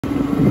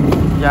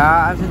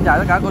Dạ, em xin chào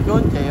tất cả cô chú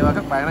anh chị và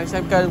các bạn đang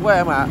xem kênh của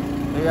em ạ.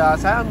 Thì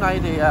sáng hôm nay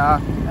thì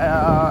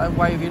em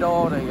quay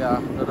video thì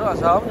từ rất là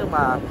sớm, nhưng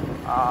mà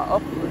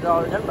up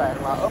video với bạn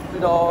là up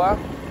video á,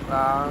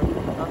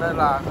 cho nên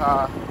là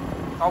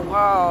không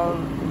có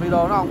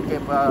video nó không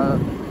kịp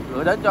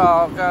gửi đến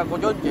cho cô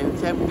chú anh chị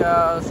xem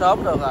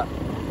sớm được ạ.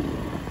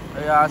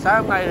 Thì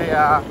sáng hôm nay thì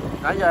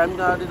nãy giờ em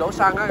đi đổ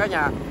xăng á cả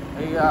nhà,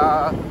 thì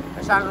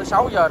cái xăng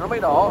 6 giờ nó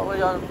mới đổ, bây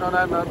giờ cho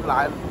nên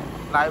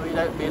lại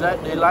bị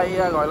delay,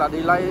 gọi là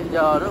delay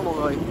giờ đó mọi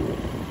người.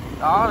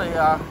 Đó thì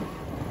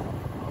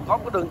có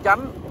một cái đường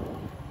tránh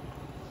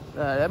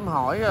để em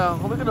hỏi,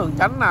 không biết cái đường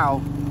tránh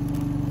nào,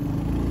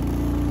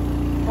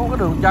 có một cái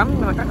đường tránh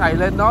là các thầy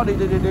lên đó đi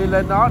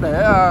lên đó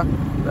để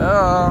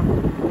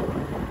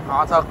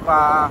họ Thực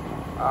và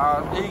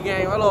đi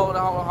ngang đó luôn,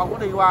 không có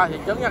đi qua thị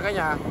trấn nha cả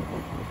nhà.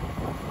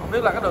 Không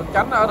biết là cái đường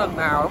tránh ở đường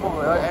nào đó mọi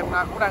người ơi, em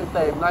cũng đang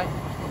tìm đây.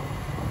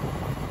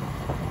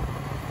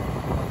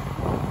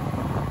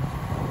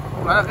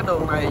 Không phải là cái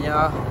đường này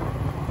nha,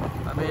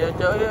 tại vì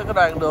chơi cái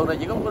đoạn đường này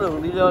chỉ có một cái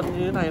đường đi lên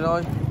như thế này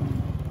thôi,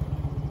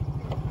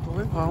 không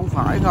biết không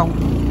phải không.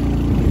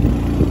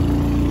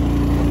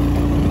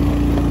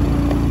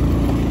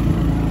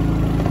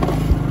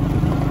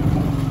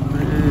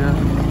 Thì,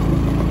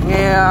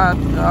 nghe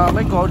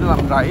mấy cô đi làm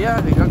rẫy á,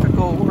 thì các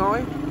cô cũng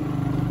nói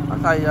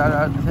thầy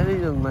sẽ đi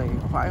đường này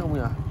phải không nhỉ?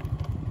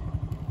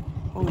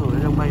 Có người ở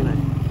trong đây này,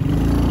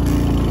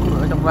 có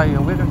người ở trong đây,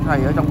 không biết các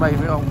thầy ở trong đây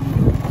phải không?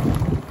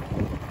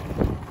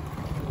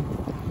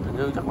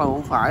 Chắc là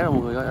không phải đâu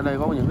mọi người ơi, ở đây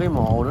có những cái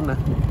mộ nữa nè,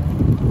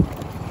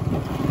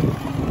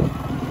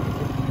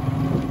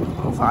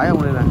 không phải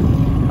không đây nè,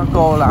 các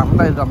cô làm ở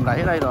đây, rầm rẫy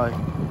ở đây rồi.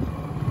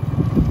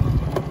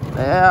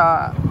 Để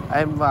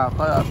em vào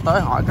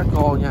tới hỏi các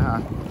cô nha hả.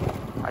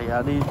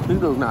 Thầy đi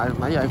tuyến đường nào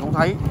nãy giờ không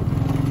thấy.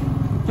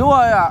 Chú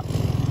ơi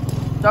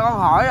cho con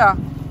hỏi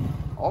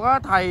ủa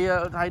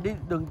thầy đi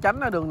đường tránh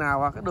là đường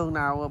nào cái đường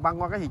nào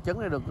băng qua cái thị trấn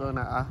này được rồi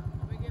nè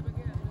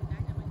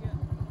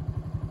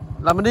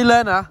là mình đi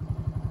lên hả?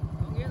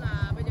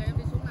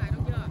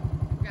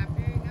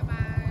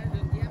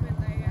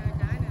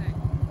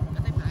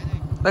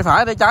 Tay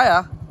phải, tay trái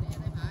hả?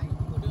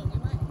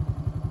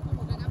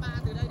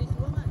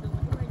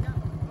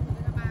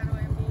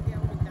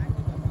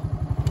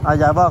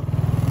 Dạ vâng,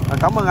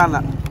 cảm ơn anh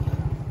ạ.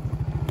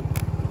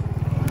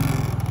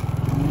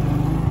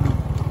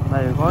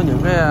 Đây có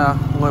những cái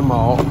ngôi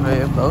mộ, thì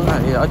em tưởng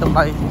thầy ở trong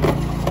đây.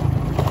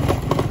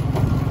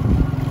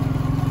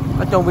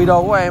 Ở trong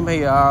video của em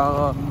thì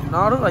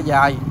nó rất là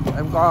dài,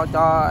 em coi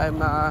cho em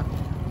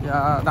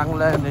đăng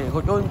lên thì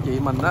cô chú anh chị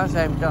mình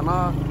xem cho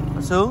nó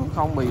sướng,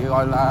 không bị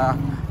gọi là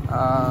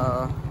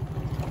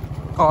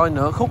coi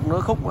nửa khúc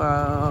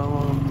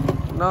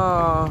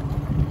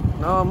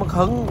nó mất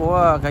hứng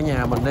của cả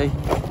nhà mình đi.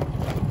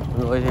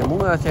 Người thì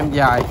muốn xem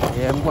dài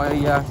thì em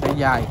quay sẽ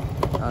dài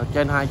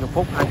trên 20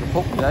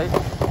 phút gì đấy.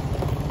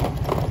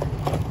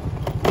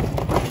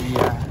 Thì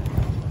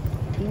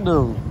tuyến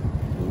đường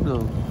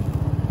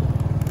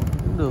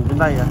trên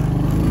đây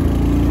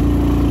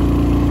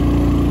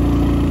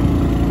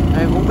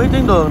em cũng biết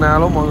tuyến đường nào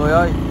luôn mọi người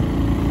ơi.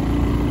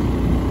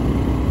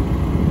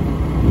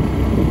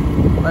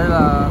 Đây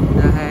là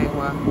nhà hàng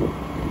mà,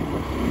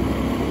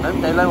 để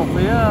em chạy lên một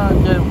phía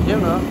trên một xíu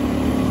nữa.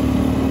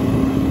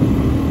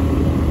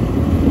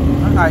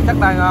 Các thầy chắc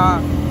đang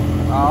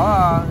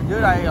ở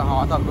dưới đây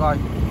họ Thực rồi,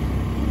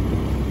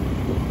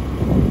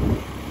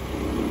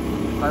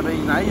 tại vì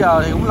nãy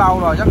giờ thì cũng lâu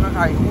rồi, chắc các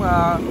thầy cũng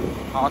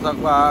họ Thực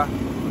và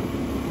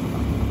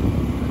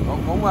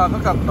cũng có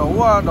cần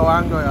đủ đồ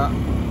ăn rồi ạ.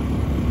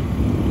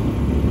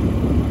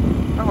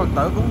 Các Phật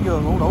tử cúng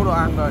dường cũng đủ đồ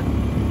ăn rồi.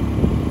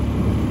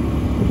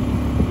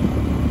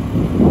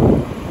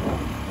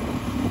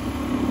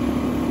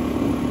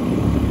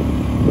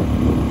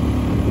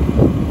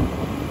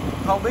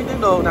 Không biết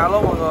tuyến đường nào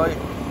luôn mọi người,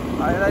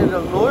 tại đây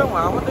rừng núi không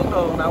mà không có tuyến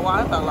đường nào qua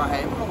hết, toàn là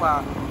hẻm không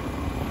à.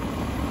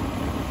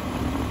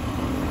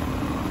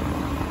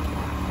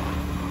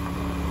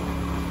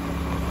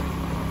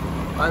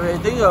 Tại vì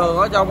tuyến đường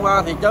ở trong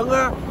thị trấn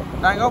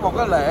đang có một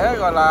cái lễ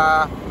gọi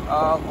là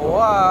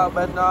của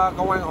bên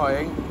công an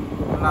huyện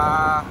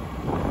là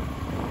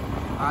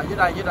dưới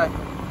đây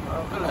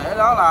cái lễ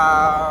đó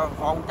là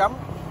phòng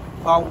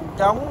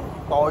chống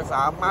tội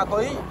phạm ma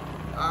túy,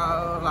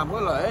 làm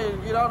cái lễ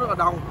dưới đó rất là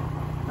đông,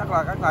 chắc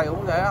là các thầy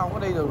cũng sẽ không có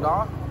đi đường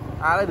đó.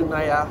 Đây đường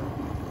này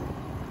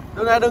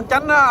đường này đường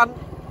tránh đó anh.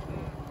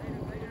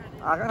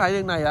 Các thầy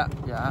đường này dạ,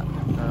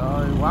 trời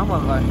ơi quá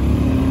mừng rồi.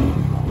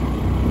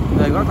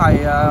 Thì có thầy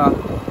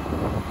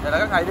vậy là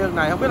các thầy đường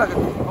này không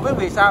biết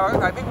vì sao mà các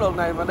thầy biết đường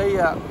này mà đi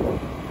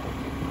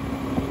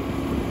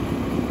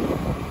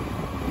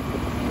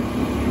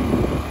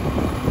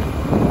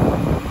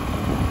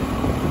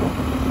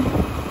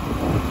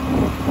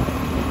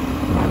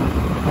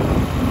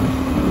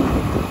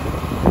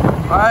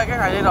Đấy, cái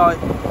thầy đi rồi,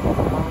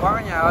 mừng quá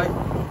cả nhà ơi.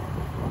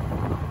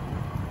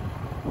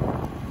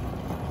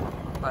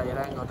 Thầy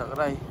đang ngồi Thực ở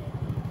đây.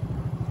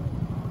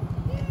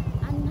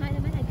 Anh hai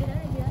mấy thầy kia đến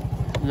đây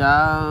chưa?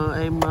 Dạ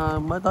em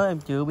mới tới em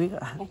chưa biết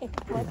ạ.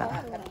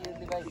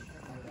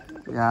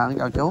 Dạ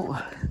chào chú.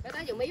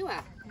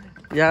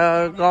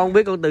 Dạ con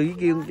biết, con từ cái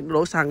kia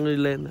đổ xăng đi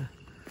lên nè.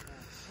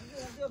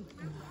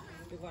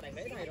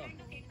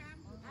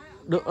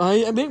 Được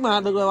ơi em biết mà,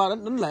 được rồi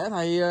đánh lẻ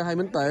thầy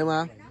Minh Tuệ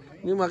mà.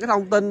 Nhưng mà cái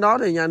thông tin đó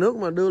thì nhà nước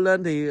mà đưa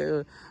lên thì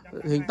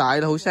hiện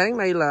tại là hồi sáng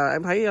nay là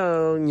em thấy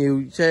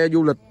nhiều xe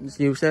du lịch,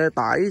 nhiều xe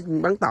tải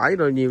bán tải,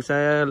 rồi nhiều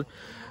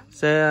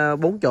xe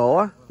 4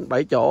 chỗ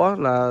 7 chỗ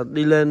là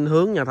đi lên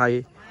hướng nhà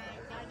thầy.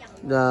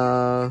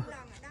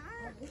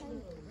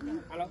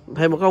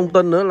 Thêm một cái thông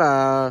tin nữa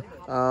là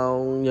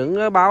những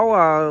cái báo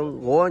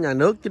của nhà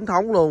nước chính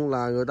thống luôn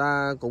là người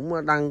ta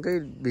cũng đăng cái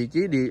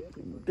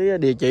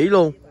địa chỉ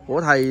luôn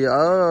của thầy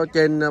ở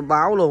trên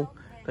báo luôn,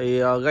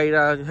 thì gây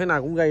ra thế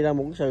nào cũng gây ra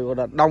một cái sự gọi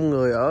là đông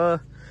người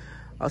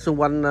ở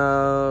xung quanh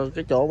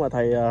cái chỗ mà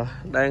thầy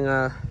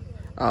đang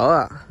ở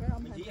ạ.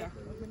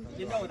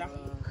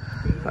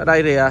 Ở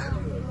đây thì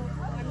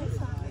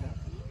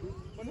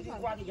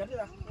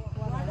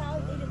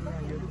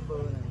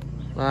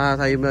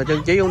thầy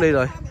chân trí cũng đi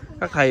rồi.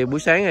 Các thầy buổi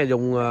sáng này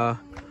dùng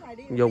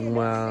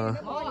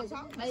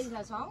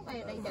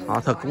họ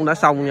thực cũng đã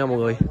xong nha mọi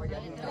người.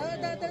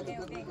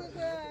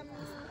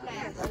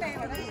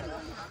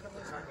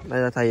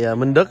 Đây là thầy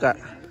Minh Đức ạ.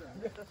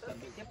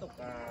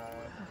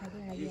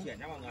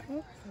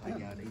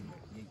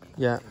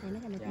 Dạ.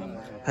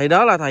 Thầy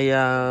đó là thầy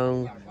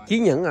Chí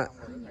Nhẫn ạ.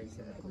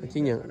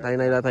 Chí Nhẫn. Thầy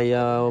này là thầy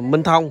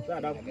Minh Thông.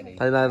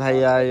 Thầy là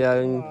thầy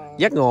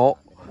giác ngộ.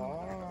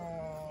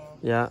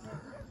 Dạ.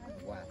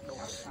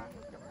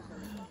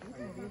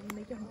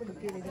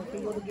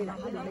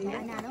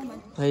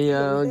 Thầy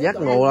giác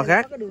ngộ là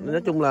khác.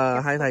 Nói chung là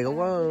hai thầy cũng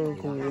có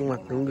khuôn mặt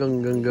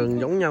gần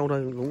giống nhau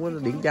thôi, cũng có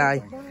điển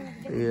trai.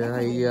 Thì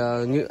thầy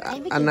như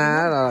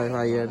Anna là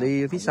thầy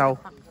đi phía sau.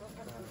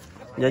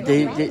 Dạ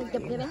chị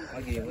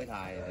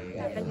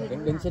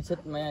đứng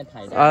xích mấy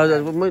thầy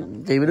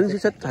chị phải đứng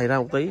xích thầy ra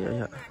một tí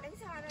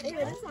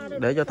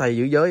để cho thầy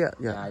giữ giới ạ.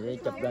 Dạ,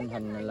 chụp lên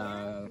hình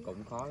là cũng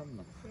khó lắm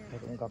mà.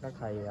 Cũng có các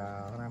thầy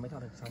hôm nay mới thao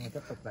thực xong rồi tiếp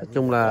tục lại. Nói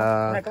chung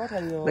là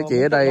mấy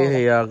chị ở đây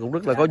thì cũng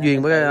rất là có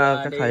duyên với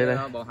các thầy ở đây.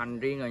 Bộ hành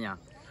riêng rồi nha.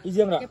 Đi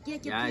riêng rồi.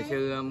 Dạ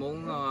sư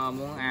muốn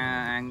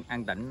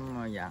an tĩnh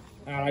dạ.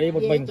 Là đi một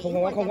mình,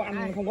 không có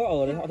ăn, không có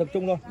ở để họ tập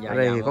trung thôi. Dạ, ở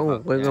đây thì có một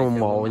cái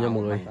mộ nha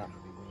mọi người.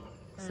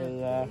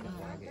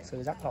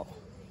 Sư giác ngộ.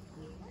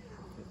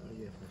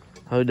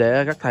 Thôi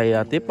để các thầy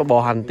tiếp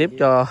bò hành tiếp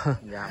cho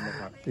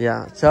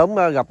dạ sớm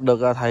gặp được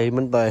thầy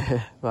Minh Tuệ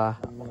và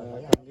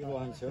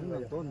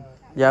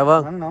dạ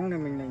vâng.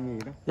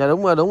 Dạ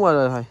đúng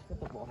rồi thầy.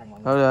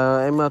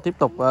 Thôi em tiếp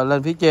tục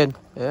lên phía trên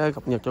để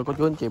cập nhật cho cô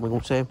chú anh chị mình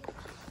cùng xem.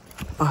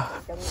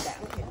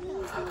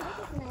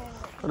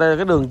 Đây là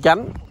cái đường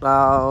tránh,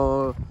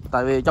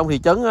 tại vì trong thị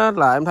trấn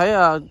là em thấy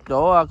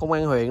chỗ công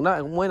an huyện đó,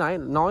 em cũng mới nãy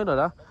nói rồi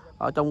đó,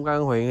 ở trong công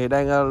an huyện thì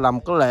đang làm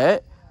cái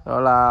lễ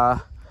gọi là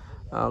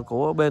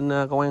của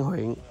bên công an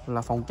huyện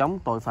là phòng chống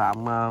tội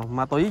phạm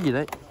ma túy gì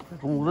đấy,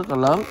 cũng rất là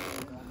lớn.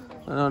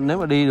 Nếu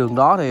mà đi đường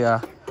đó thì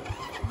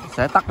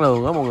sẽ tắc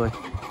đường đó mọi người,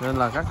 nên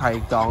là các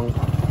thầy chọn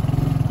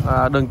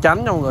đường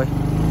tránh nha mọi người.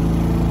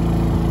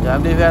 Giờ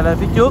em đi ra lên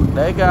phía trước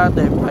để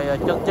tìm thầy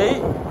Chân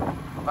Trí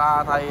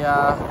và thầy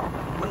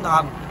Minh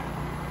Thành,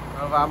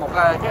 và một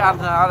cái anh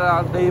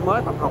đi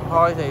mới tập học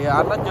thôi, thì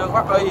anh nó chưa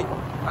khoác y,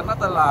 anh nó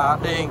tên là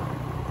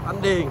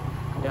anh Điền.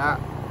 Dạ.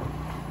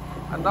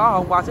 Anh đó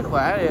hôm qua sức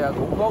khỏe thì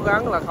cũng cố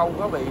gắng là không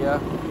có bị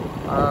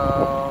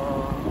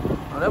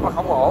nếu mà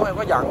không ổn em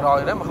có dặn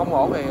rồi, nếu mà không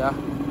ổn thì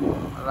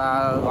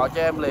là gọi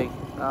cho em liền.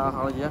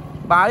 Hoặc là gì đó.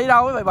 Bà đi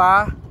đâu vậy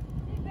bà?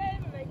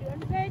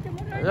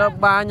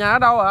 Bà nhà ở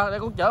đâu ạ? Để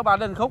con chở bà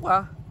lên Khúc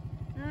hả?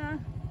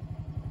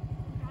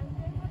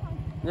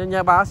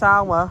 Nhà bà ở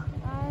sao mà?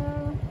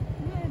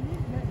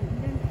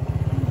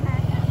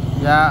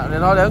 Dạ, thì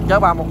thôi để con chở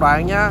bà một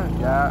đoạn nha.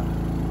 Dạ.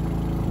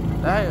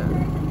 Đấy.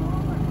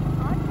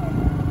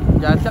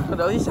 Dạ chắc là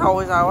đỡ phía sau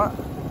hay sao á,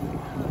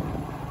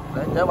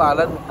 để chở bà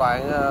lên một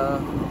đoạn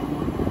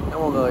cho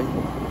mọi người.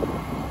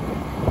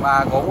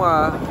 Bà cũng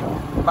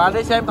bà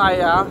đi xem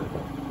thầy hả?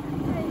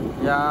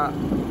 Dạ.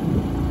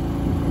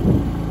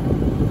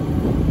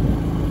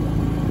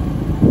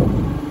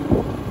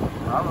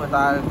 Đó, người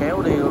ta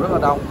kéo đi rất là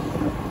đông.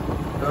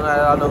 Đường này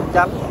là đường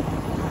tránh.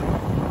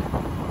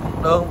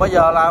 Đường bây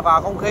giờ là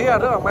vào không khí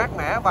rất là mát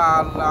mẻ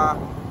và là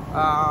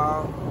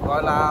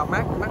gọi là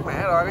mát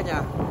mẻ rồi cả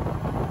nhà.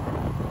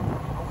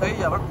 Không khí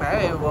giờ mát mẻ,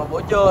 thì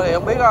buổi trưa thì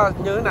không biết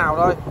như thế nào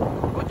thôi.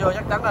 Buổi trưa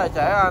chắc chắn là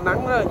sẽ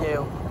nắng rất là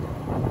nhiều.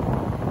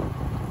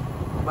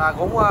 Mà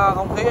cũng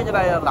không khí ở trên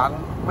đây là lạnh,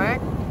 mát.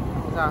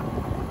 Sao?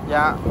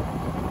 Dạ.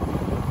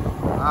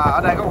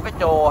 Ở đây có một cái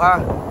chùa ha.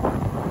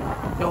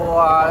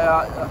 Chùa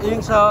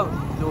Yên Sơn,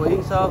 chùa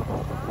Yên Sơn.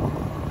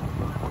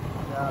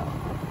 Dạ.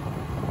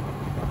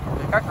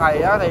 Thì các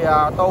thầy thì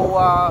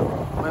tu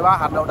 13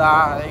 hạnh đầu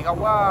đà thì không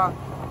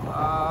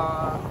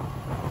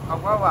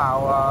có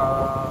vào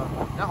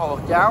nhà hồ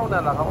Phật giáo,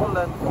 nên là không có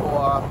lên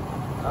chùa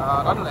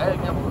đánh lễ được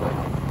nha mọi người.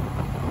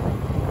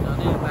 Giờ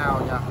đi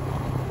nào nha.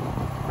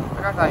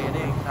 Các thầy đi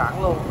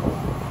thẳng luôn.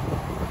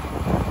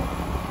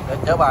 để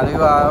chở bà đi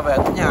về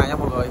tới nhà nha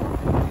mọi người.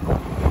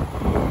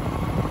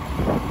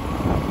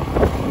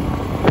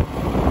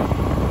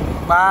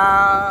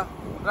 Bà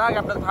ra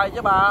gặp được thầy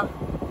chứ bà?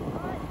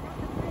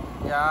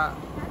 Dạ.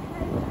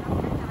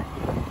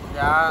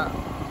 Dạ.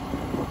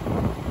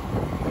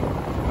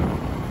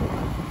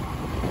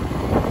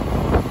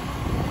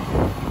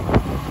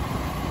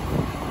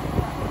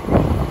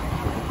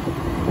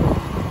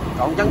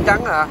 Cọng trắng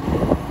trắng à?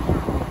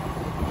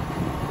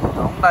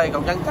 Cọng đây,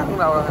 cọng trắng trắng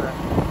đâu rồi?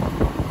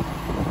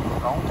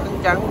 Cọng trắng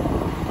trắng.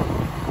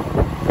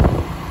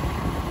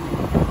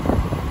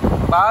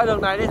 Bà ơi,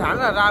 đường này đi thẳng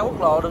là ra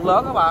quốc lộ đường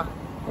lớn đó bà.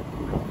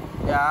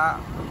 Dạ.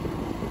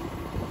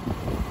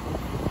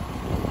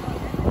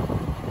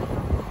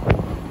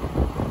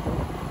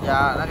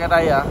 Dạ, nó cái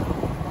đây à?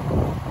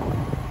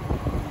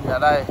 Dạ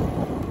đây.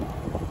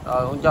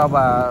 Rồi con cho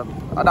bà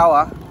ở đâu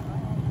ạ?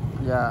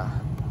 Dạ.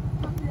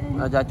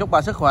 Dạ chúc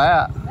bà sức khỏe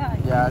ạ.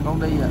 Dạ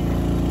con đi ạ.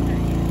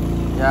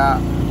 Dạ.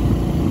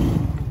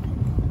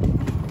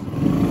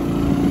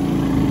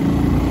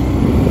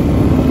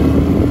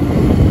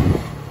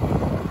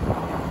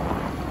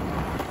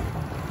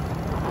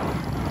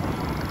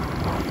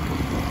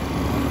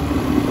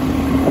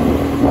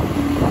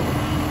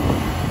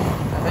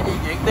 Sẽ di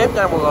chuyển tiếp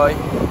nha mọi người.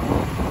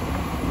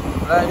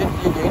 Đây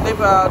di chuyển tiếp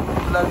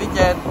lên phía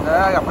trên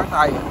để gặp các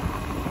thầy.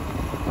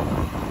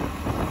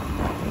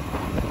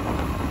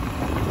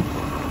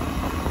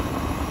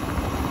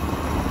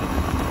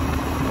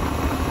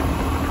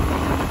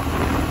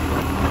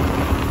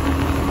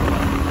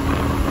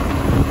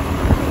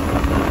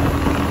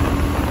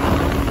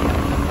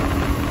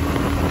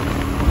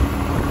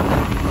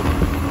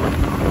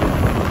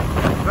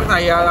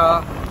 Thầy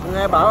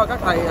nghe bảo là các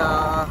thầy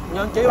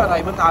Nhân Chí và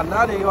thầy Minh Thành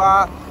đó đi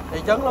qua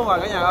thị trấn luôn rồi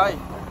cả nhà ơi,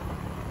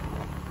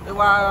 đi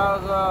qua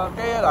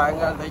cái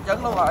đoạn thị trấn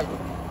luôn rồi.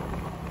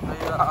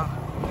 Thì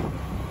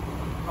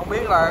không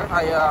biết là các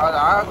thầy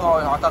đã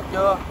ngồi họ Thực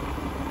chưa.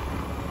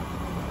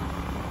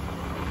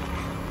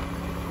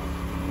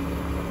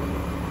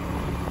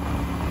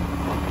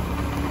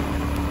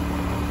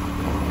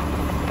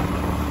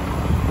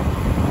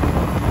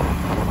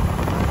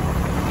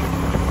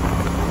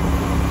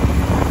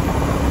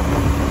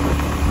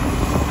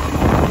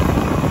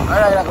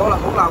 Ở đây là cũng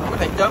là một cái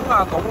thị trấn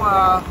cũng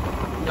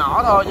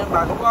nhỏ thôi, nhưng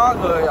mà cũng có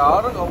người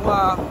ở, nó cũng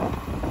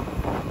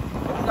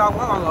đông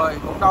á mọi người,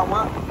 cũng đông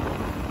á.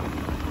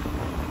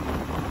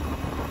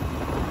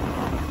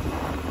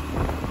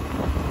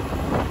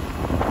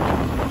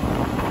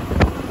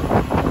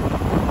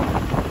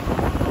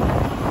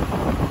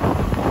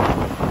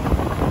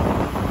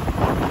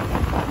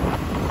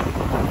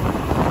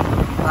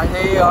 Thầy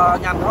đi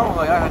nhanh quá mọi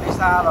người ơi, thầy đi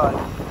xa rồi.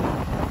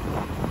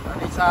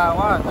 Đi xa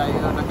quá, thầy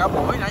là cả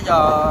buổi nãy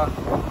giờ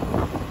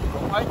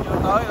cũng thấy chưa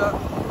tới nữa.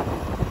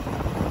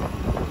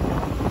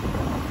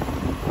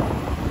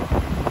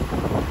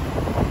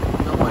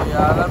 Chuẩn bị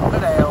lên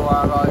cái đèo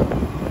rồi,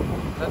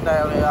 lên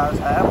đèo thì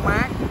sẽ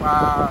mát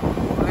và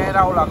nghe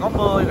đâu là có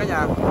mưa cả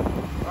nhà,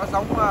 có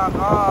sóng,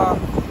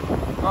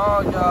 có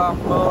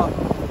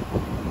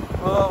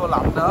mưa và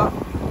lạnh nữa.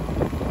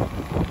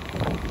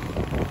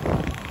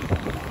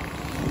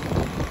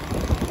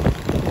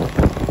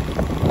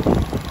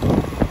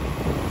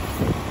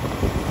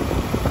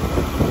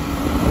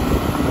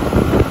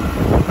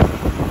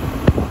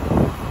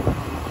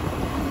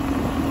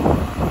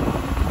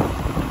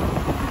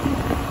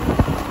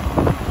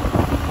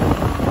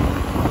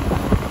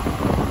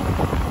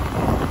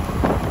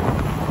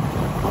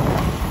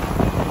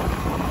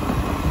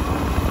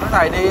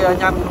 Thầy đi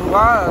nhanh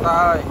quá người ta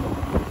ơi.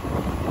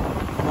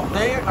 Một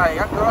tiếng các thầy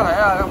có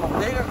thể một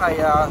tiếng các thầy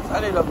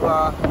sẽ đi được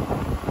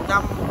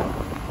 5-7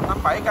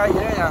 cây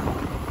vậy đó nha.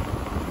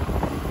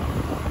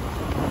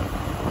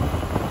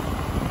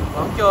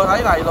 Vẫn chưa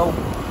thấy thầy luôn.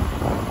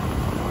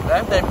 Để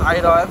em tìm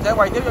thầy rồi em sẽ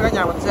quay tiếp cho cả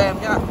nhà mình xem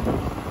nhé.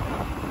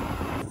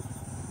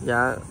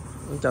 Dạ,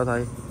 chào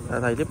thầy.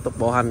 Thầy tiếp tục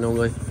bộ hành mọi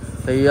người.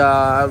 Thì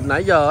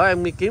nãy giờ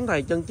em đi kiếm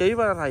thầy Chân Chí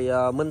với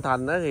thầy Minh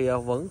Thành thì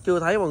vẫn chưa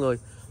thấy mọi người.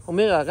 Không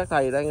biết là các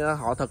thầy đang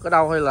họ Thực ở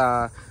đâu hay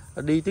là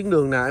đi tuyến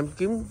đường nào. Em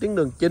kiếm tuyến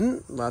đường chính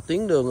và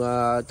tuyến đường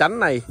chánh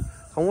này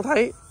không có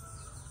thấy.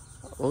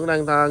 Vẫn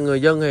đang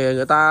người dân thì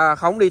người ta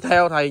không đi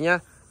theo thầy nha,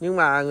 nhưng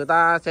mà người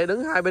ta sẽ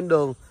đứng hai bên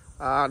đường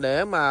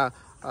để mà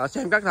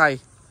xem các thầy.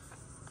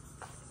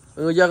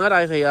 Người dân ở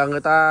đây thì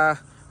người ta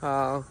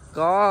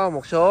có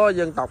một số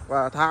dân tộc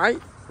Thái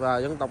và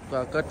dân tộc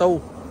Cơ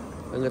Tu.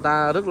 Người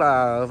ta rất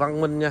là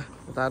văn minh nha,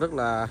 người ta rất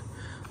là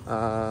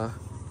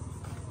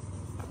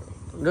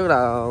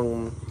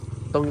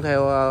tuân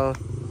theo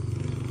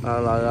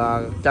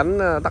là tránh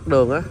tắc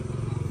đường á,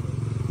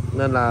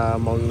 nên là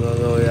mọi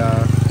người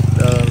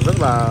rất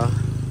là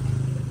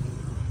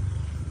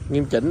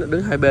nghiêm chỉnh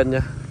đứng hai bên nha.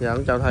 Dạ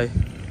con chào thầy.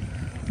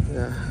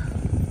 Dạ.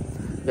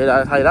 Vậy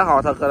là thầy đã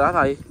họ Thực rồi đó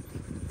thầy.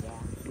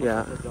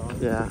 Dạ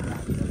dạ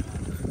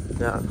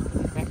dạ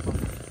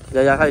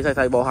dạ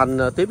thầy bộ hành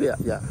tiếp đi ạ.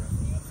 Dạ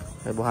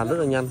thầy bộ hành rất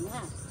là nhanh.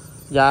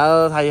 Dạ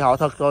thầy họ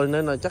Thực rồi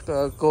nên là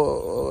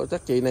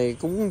chắc chị này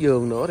cúng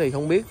dường nữa thì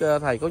không biết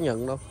thầy có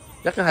nhận đâu.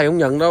 Chắc cái thầy không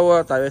nhận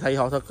đâu, tại vì thầy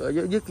họ thực ở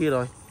dưới kia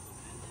rồi.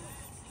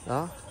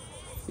 Đó.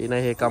 Chị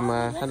này thì cầm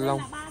thanh long.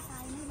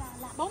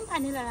 4 thầy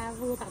này là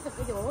vừa tạo thực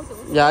cái chỗ.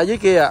 Dạ ở dưới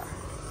kia ạ.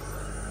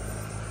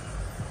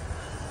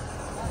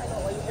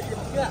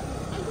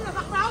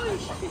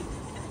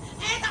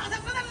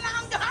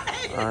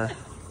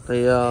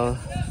 Thì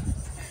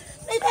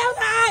đi theo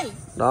thầy.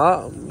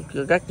 đó,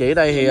 các chị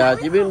đây thì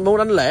chỉ biết muốn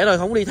đánh lễ thôi,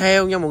 không đi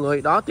theo nha mọi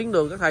người. Đó, tuyến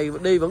đường các thầy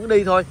đi vẫn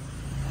đi thôi.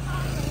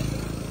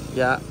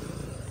 Dạ.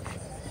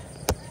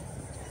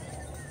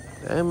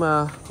 Để em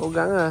cố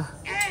gắng.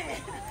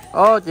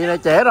 Ô, chị này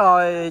trẻ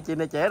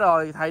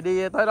rồi, thầy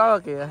đi tới đó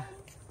kìa.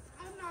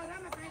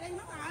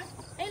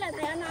 Ý là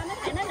thầy nói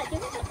thầy nói là chứng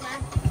thực mà.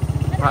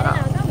 Cái thầy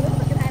nào có muốn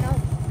thực cho thầy đâu.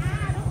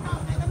 Đúng rồi,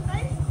 thầy tâm tí.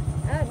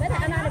 Mấy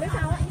thầy nói là biết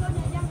sao á.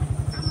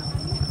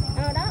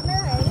 Đó, mấy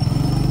thầy.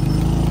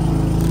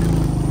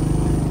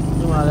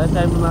 Nhưng mà để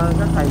xem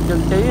các thầy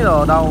chân trí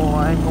rồi đâu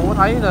em cũng có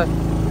thấy thôi.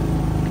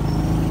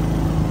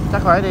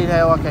 Chắc phải đi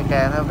theo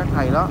kè theo các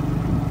thầy đó.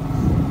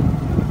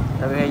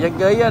 Tại vì thầy chân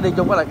trí đi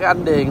chung với lại cái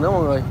anh Điền đó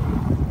mọi người.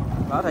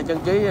 Đó, thầy chân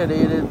trí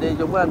đi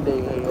chung với anh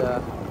Điền thì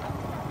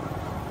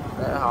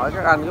để hỏi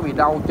các anh có bị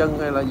đau chân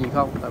hay là gì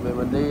không. Tại vì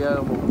mình đi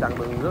một chặng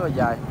đường rất là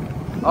dài.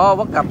 Ô,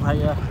 bắt gặp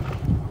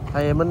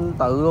thầy Minh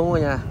Tự luôn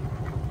rồi nha.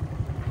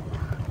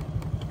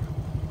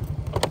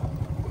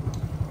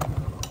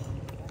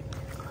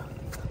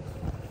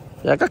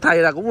 Dạ các thầy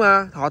là cũng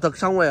thọ thực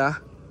xong rồi ạ?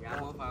 Dạ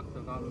Phật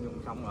tụi con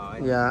dùng xong rồi.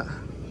 Dạ.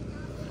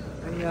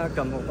 Anh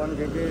cầm một con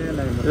cái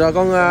này. Rồi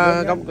con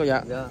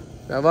dạ.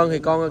 Dạ vâng thì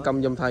con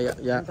cầm giùm thầy ạ.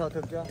 Dạ.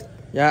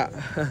 Dạ.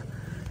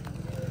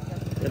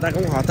 Người ta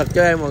cũng họ thực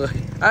cho em mọi người.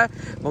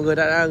 Mọi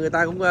người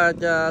ta cũng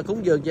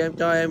cúng dường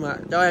cho em ạ.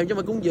 Cho em chứ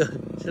mà cúng dường.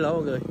 Xin lỗi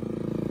mọi người.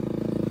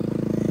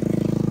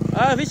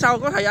 Phía sau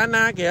có thầy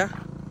Anna kìa.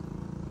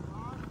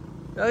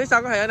 Phía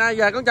sau có thầy Anna.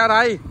 Dạ con chào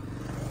thầy.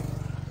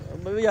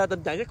 Bây giờ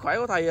tình trạng sức khỏe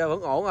của thầy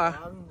vẫn ổn à?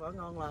 Vẫn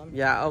ngon lành.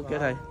 Dạ ok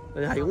thầy.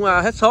 Thầy cũng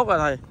hết sốt rồi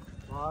thầy.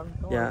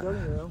 Dạ.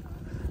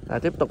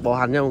 Tiếp tục bộ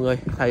hành nha mọi người.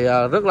 Thầy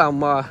rất là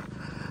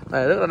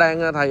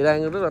thầy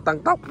đang rất là tăng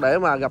tốc để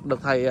mà gặp được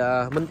thầy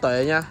Minh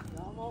Tuệ nha.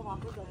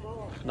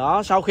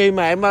 Đó, sau khi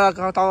mà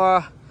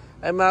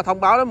em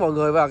thông báo đến mọi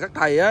người và các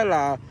thầy á,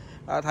 là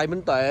thầy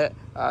Minh Tuệ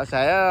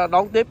sẽ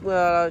đón tiếp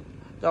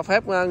cho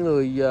phép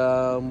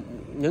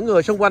những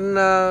người xung quanh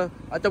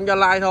ở trong Gia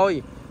Lai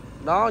thôi.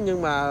 Đó,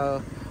 nhưng mà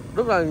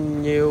rất là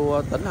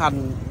nhiều tỉnh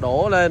thành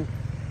đổ lên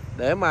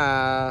để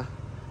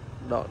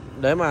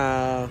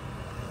mà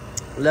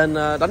lên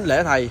đánh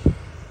lễ thầy,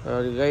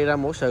 gây ra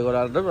một sự gọi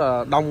là rất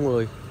là đông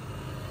người.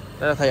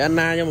 Đây là thầy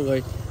Anna nha mọi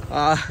người.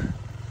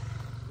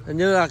 Hình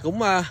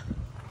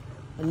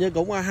như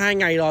cũng 2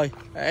 ngày rồi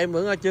em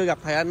vẫn chưa gặp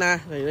thầy Anna,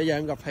 thì bây giờ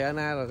em gặp thầy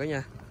Anna rồi cả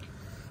nhà.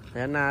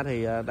 Thầy Anna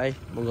thì đây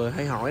mọi người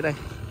hay hỏi đây,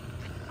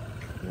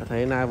 thầy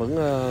Anna vẫn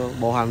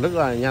bộ hành rất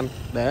là nhanh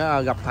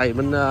để gặp thầy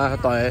Minh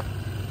Tuệ.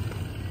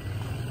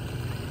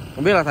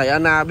 Không biết là thầy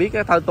Anna biết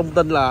cái thông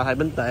tin là thầy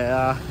Minh Tuệ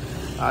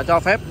cho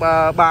phép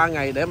 3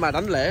 ngày để mà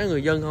đánh lễ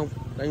người dân không?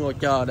 Để ngồi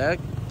chờ, để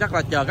chắc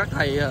là chờ các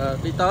thầy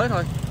đi tới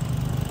thôi.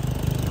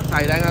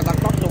 Thầy đang tăng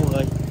tốc cho mọi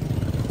người.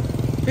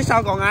 Phía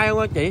sau còn ai không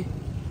hả chị?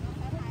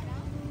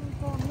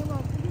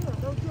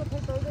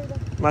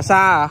 Mà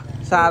xa à?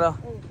 Xa đâu?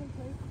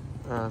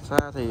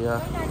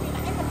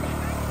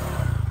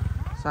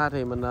 Xa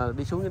thì mình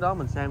đi xuống dưới đó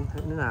mình xem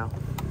thế nào.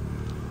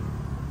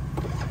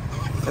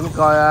 Em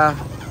coi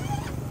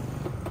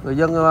người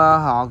dân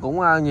họ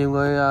cũng nhiều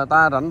người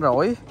ta rảnh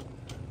rỗi,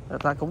 người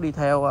ta cũng đi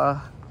theo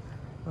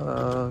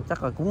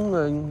chắc là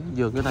cúng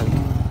dường cái này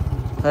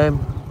thêm.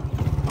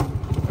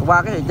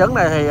 Qua cái thị trấn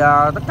này thì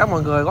tất cả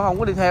mọi người không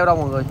có đi theo đâu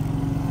mọi người.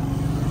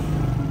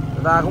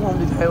 Người ta cũng không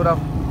đi theo đâu.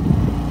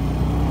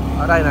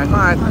 Ở đây này có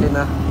 2 thầy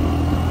nè.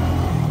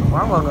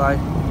 Quá mọi người.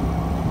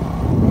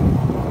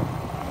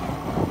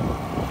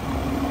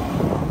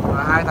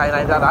 2 thầy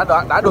này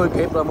đã đuổi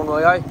kịp rồi mọi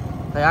người ơi.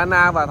 Thầy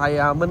Anna và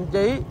thầy Minh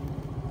Chí,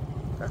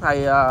 các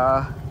thầy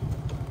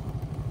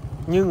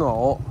Như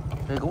Ngộ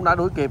thì cũng đã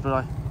đuổi kịp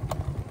rồi.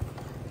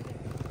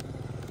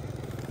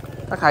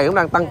 Các thầy cũng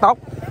đang tăng tốc.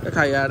 Các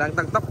thầy đang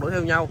tăng tốc đuổi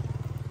theo nhau.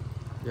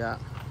 Dạ.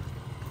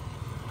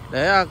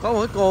 Để có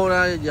mỗi cô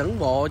dẫn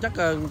bộ chắc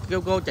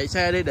kêu cô chạy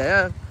xe đi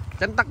để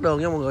tránh tắc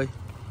đường nha mọi người.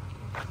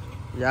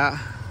 Dạ.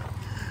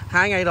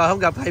 2 ngày rồi không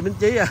gặp thầy Minh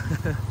Chí à.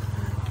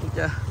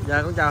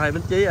 Dạ con chào thầy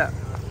Minh Chí ạ.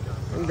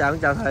 Con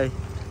chào thầy.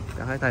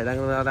 Hai thầy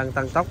đang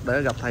tăng tốc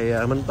để gặp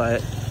thầy Minh Tuệ.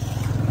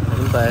 Thầy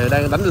Minh Tuệ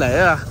đang đánh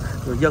lễ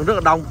người dân rất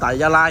là đông tại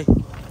Gia Lai.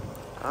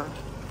 Đó.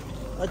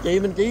 Chị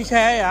mình chỉ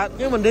xe ạ,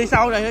 chứ mình đi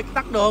sau này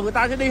tắc đường người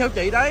ta sẽ đi theo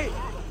chị đấy.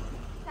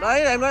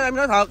 Đấy em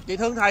nói thật, chị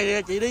thương thầy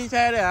thì chị đi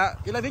xe đây ạ.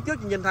 Chị lên phía trước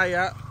chị nhìn thầy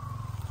ạ.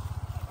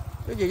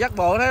 Cái gì dắt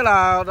bộ thế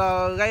là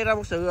gây ra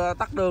một sự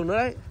tắc đường nữa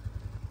đấy.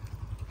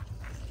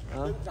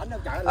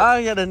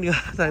 Gia đình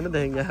thầy nó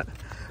tiền vậy.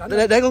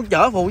 Để con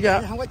chở phụ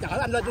cho. Không có chở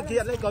anh lên trên kia,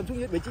 anh lấy con xuống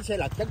dưới bị chiếc xe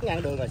lật chắn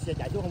ngang đường rồi xe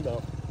chạy xuống không được.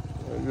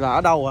 Là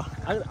ở đâu ạ?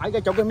 Ở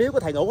cái chỗ cái miếu của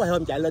thầy ngủ, hồi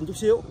hôm chạy lên chút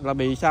xíu Là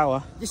bị sao ạ?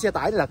 chiếc xe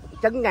tải là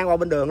chắn ngang qua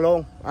bên đường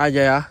luôn. À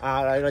vậy ạ?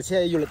 Rồi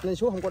xe du lịch lên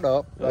xuống không có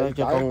được. Rồi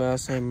Cho con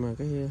xem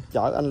cái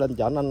chở anh lên,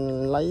 chở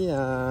anh lấy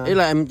ý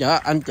là em chở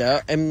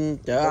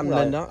anh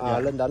lên đó. Dạ.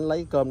 Lên đó anh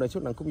lấy cơm để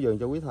suốt lần cúng dường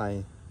cho quý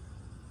thầy.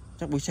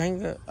 Chắc buổi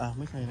sáng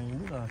mấy thầy này không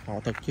biết là họ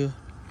thực chưa?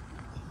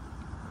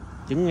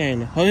 Chứng ngang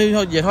nè.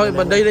 Thôi vậy thôi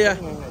mình đi đi à.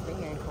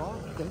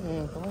 Chắn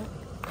ngang khó.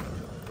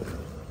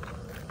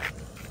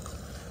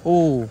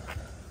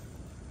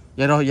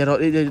 Dạ rồi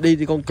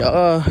đi con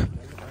chở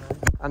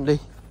anh đi.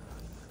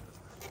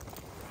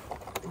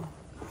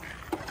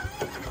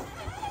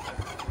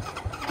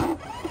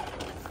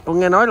 Con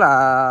nghe nói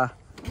là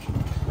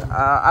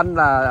anh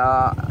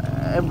là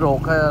em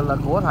ruột hay là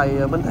của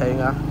thầy Minh Thiện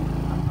à?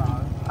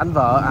 Anh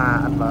vợ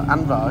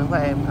không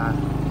phải em à?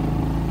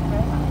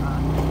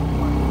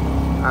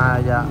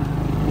 Dạ.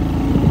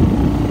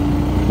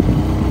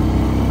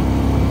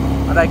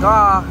 Ở đây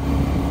có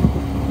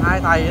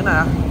hai thầy nữa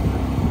nè.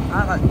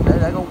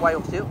 Để con quay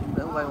một xíu,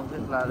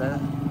 là để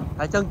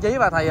thầy Chân Chí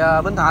và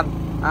thầy Minh Thành.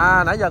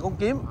 Nãy giờ con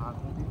kiếm.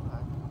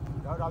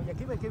 Rồi giờ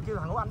kêu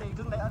thằng của anh đi,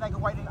 đứng đây ở đây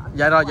con quay đi.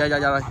 Dạ rồi.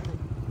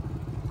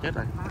 Chết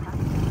rồi.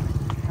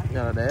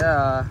 Giờ là để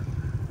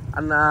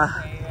anh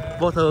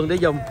vô thường đi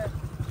dùng.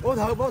 Vô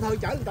thường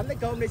chở tỉnh lấy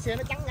cơm đi, xe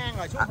nó chắn ngang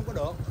rồi xuống không có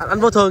được. Anh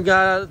vô thường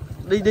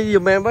đi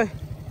giùm em với.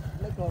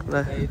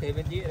 Thì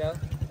bên dưới đâu?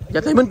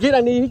 Dạ thầy Minh Chí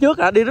đang đi phía trước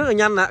đi rất là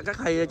nhanh các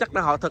thầy chắc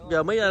là họ thực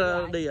giờ mới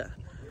đi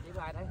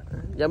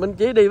Dạ Minh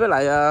Chí đi với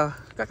lại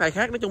các thầy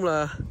khác, nói chung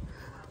là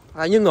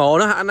như Ngộ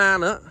nữa, Anna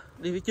nữa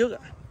đi phía trước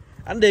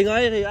Anh Điền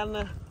ơi thì anh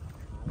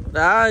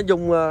đã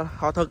dùng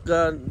họ thực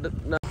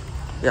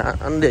dạ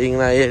anh Điền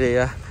này thì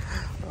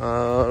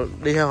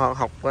đi theo họ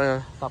học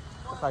tập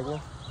các thầy nhé.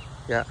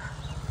 Dạ.